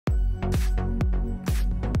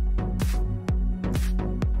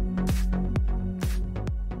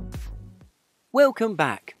Welcome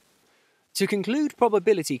back. To conclude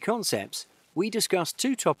probability concepts, we discussed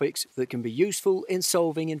two topics that can be useful in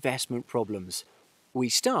solving investment problems. We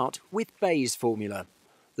start with Bayes' formula,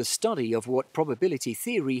 the study of what probability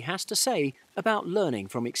theory has to say about learning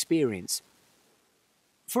from experience.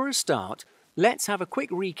 For a start, let's have a quick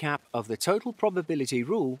recap of the total probability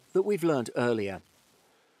rule that we've learned earlier.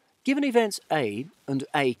 Given events A and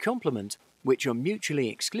A complement, which are mutually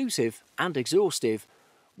exclusive and exhaustive,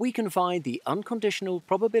 we can find the unconditional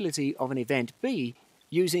probability of an event B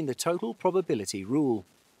using the total probability rule.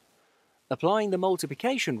 Applying the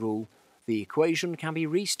multiplication rule, the equation can be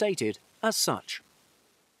restated as such.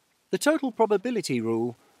 The total probability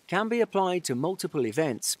rule can be applied to multiple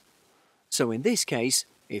events. So in this case,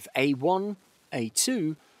 if A1,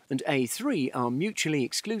 A2, and A3 are mutually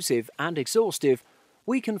exclusive and exhaustive,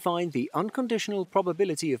 we can find the unconditional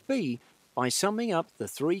probability of B by summing up the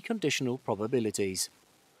three conditional probabilities.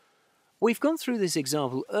 We've gone through this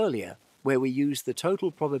example earlier, where we used the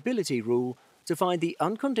total probability rule to find the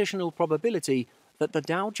unconditional probability that the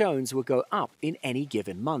Dow Jones will go up in any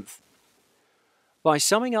given month. By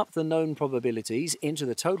summing up the known probabilities into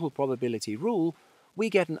the total probability rule, we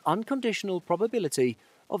get an unconditional probability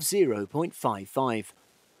of 0.55.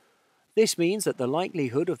 This means that the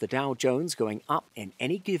likelihood of the Dow Jones going up in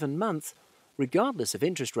any given month, regardless of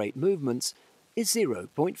interest rate movements, is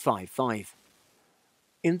 0.55.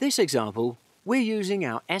 In this example, we're using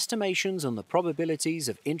our estimations on the probabilities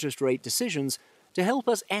of interest rate decisions to help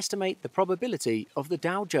us estimate the probability of the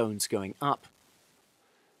Dow Jones going up.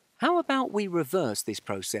 How about we reverse this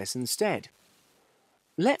process instead?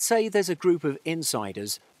 Let's say there's a group of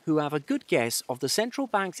insiders who have a good guess of the central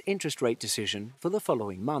bank's interest rate decision for the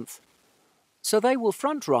following month. So they will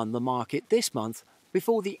front-run the market this month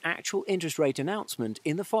before the actual interest rate announcement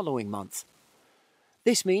in the following month.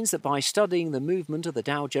 This means that by studying the movement of the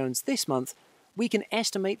Dow Jones this month, we can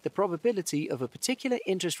estimate the probability of a particular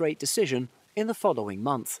interest rate decision in the following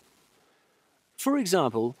month. For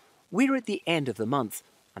example, we're at the end of the month,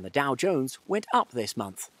 and the Dow Jones went up this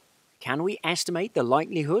month. Can we estimate the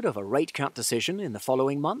likelihood of a rate cut decision in the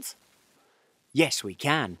following month? Yes, we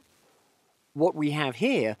can. What we have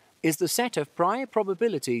here is the set of prior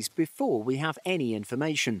probabilities before we have any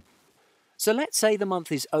information. So let's say the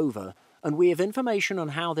month is over, and we have information on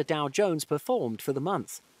how the Dow Jones performed for the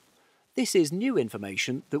month. This is new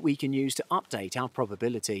information that we can use to update our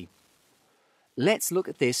probability. Let's look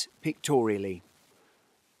at this pictorially.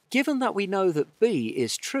 Given that we know that B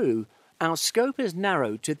is true, our scope is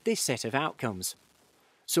narrowed to this set of outcomes.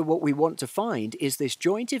 So what we want to find is this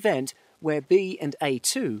joint event where B and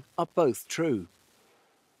A2 are both true.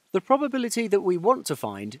 The probability that we want to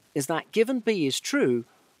find is that given B is true,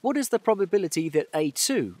 what is the probability that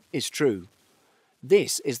A2 is true?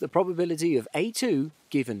 This is the probability of A2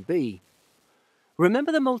 given B.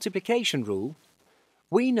 Remember the multiplication rule?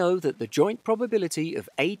 We know that the joint probability of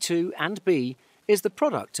A2 and B is the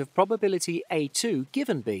product of probability A2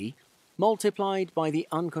 given B multiplied by the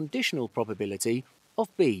unconditional probability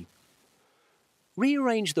of B.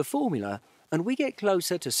 Rearrange the formula and we get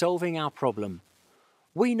closer to solving our problem.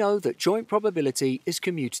 We know that joint probability is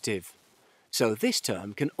commutative, so this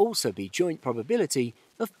term can also be joint probability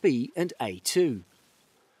of B and A2.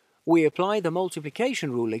 We apply the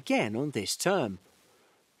multiplication rule again on this term.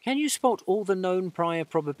 Can you spot all the known prior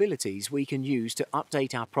probabilities we can use to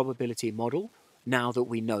update our probability model now that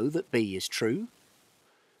we know that B is true?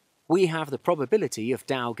 We have the probability of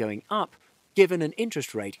Dow going up given an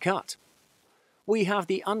interest rate cut. We have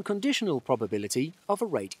the unconditional probability of a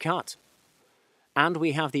rate cut. And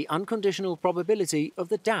we have the unconditional probability of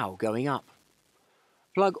the Dow going up.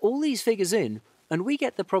 Plug all these figures in and we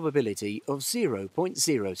get the probability of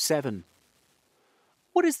 0.07.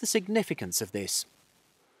 What is the significance of this?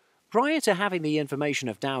 Prior to having the information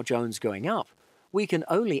of Dow Jones going up, we can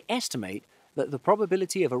only estimate that the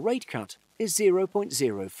probability of a rate cut is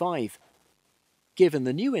 0.05. Given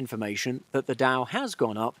the new information that the Dow has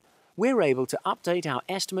gone up, we're able to update our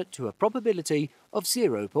estimate to a probability of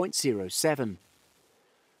 0.07.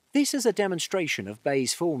 This is a demonstration of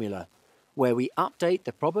Bayes' formula, where we update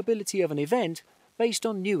the probability of an event based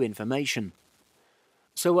on new information.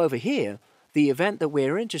 So over here, the event that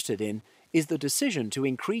we're interested in is the decision to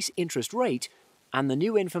increase interest rate, and the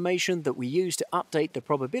new information that we use to update the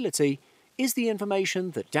probability is the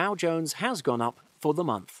information that Dow Jones has gone up for the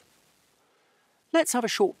month. Let's have a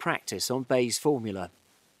short practice on Bayes' formula.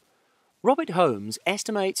 Robert Holmes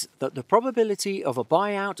estimates that the probability of a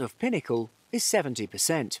buyout of Pinnacle is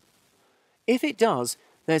 70%. If it does,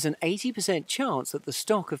 there's an 80% chance that the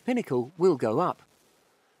stock of Pinnacle will go up.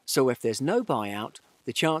 So if there's no buyout,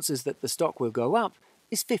 the chances that the stock will go up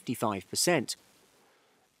is 55%.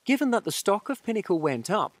 Given that the stock of Pinnacle went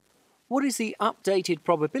up, what is the updated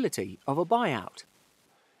probability of a buyout?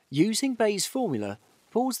 Using Bayes' formula,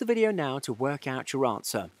 pause the video now to work out your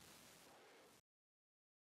answer.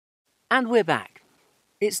 And we're back.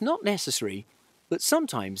 It's not necessary, but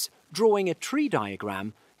sometimes drawing a tree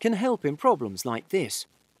diagram can help in problems like this.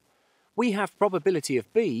 We have probability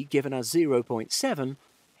of B given as 0.7,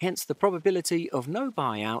 hence the probability of no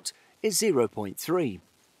buyout is 0.3.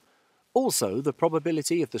 Also, the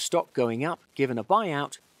probability of the stock going up given a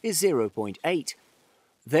buyout is 0.8.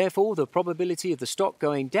 Therefore, the probability of the stock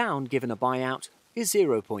going down given a buyout is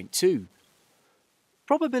 0.2.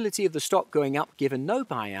 Probability of the stock going up given no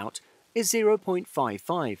buyout is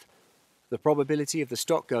 0.55. The probability of the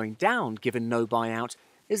stock going down given no buyout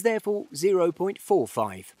is therefore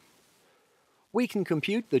 0.45. We can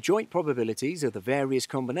compute the joint probabilities of the various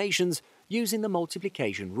combinations using the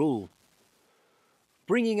multiplication rule.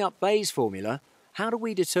 Bringing up Bayes' formula, how do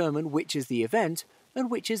we determine which is the event and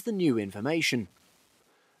which is the new information?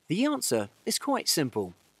 The answer is quite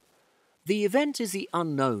simple. The event is the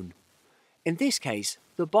unknown. In this case,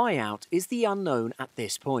 the buyout is the unknown at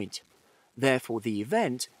this point. Therefore, the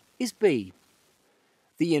event is B.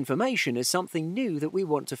 The information is something new that we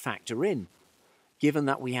want to factor in. Given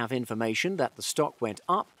that we have information that the stock went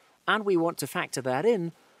up and we want to factor that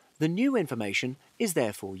in, the new information is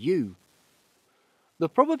therefore U. The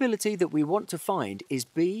probability that we want to find is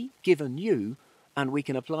B given U, and we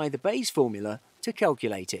can apply the Bayes formula to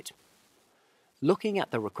calculate it. Looking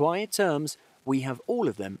at the required terms, we have all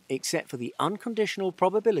of them except for the unconditional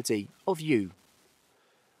probability of U.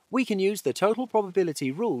 We can use the total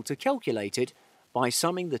probability rule to calculate it by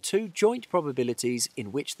summing the two joint probabilities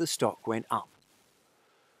in which the stock went up.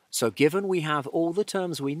 So given we have all the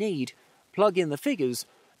terms we need, plug in the figures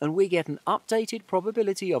and we get an updated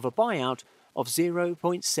probability of a buyout of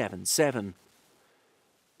 0.77.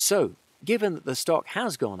 So, given that the stock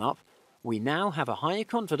has gone up, we now have a higher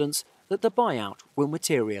confidence that the buyout will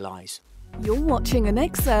materialise. You're watching an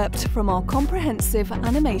excerpt from our comprehensive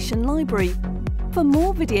animation library. For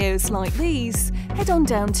more videos like these, head on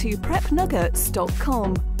down to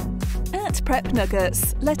prepnuggets.com. At Prep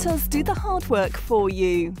Nuggets, let us do the hard work for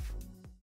you.